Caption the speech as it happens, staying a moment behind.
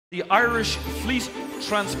The Irish Fleet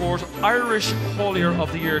Transport Irish Haulier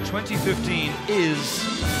of the Year 2015 is,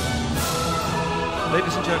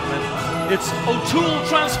 ladies and gentlemen, it's O'Toole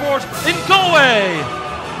Transport in Galway!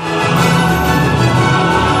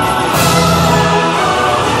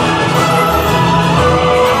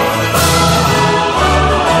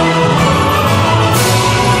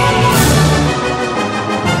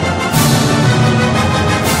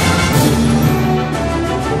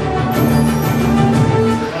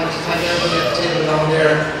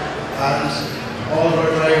 And all of our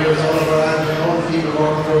drivers, all of our admin, all the people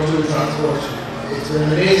working for O'Toole Transport. It's been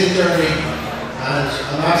an amazing journey and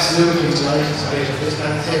I'm absolutely delighted tonight. I just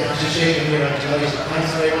can't say I'm just shaking here, I'm delighted. Thanks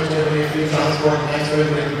very much to everybody at Fleet Transport and thanks to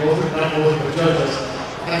everybody who voted, not voted, but judged us.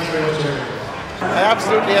 Thanks very much to everybody. I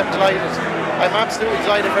absolutely am delighted. I'm absolutely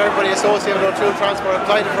delighted for everybody associated with O'Toole Transport. I'm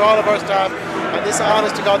delighted for all of our staff, and this,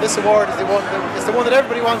 honest to God, this award is the one that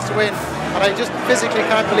everybody wants to win, and I just physically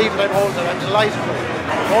can't believe that I'm holding it. I'm delighted with it.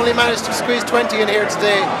 I've only managed to squeeze 20 in here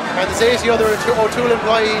today, and there's 80 other O'Toole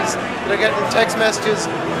employees that are getting text messages,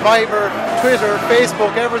 Viber, Twitter,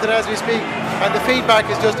 Facebook, everything as we speak, and the feedback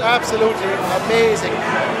is just absolutely amazing.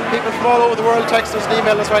 People from all over the world text us and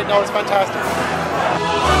email us right now. It's fantastic.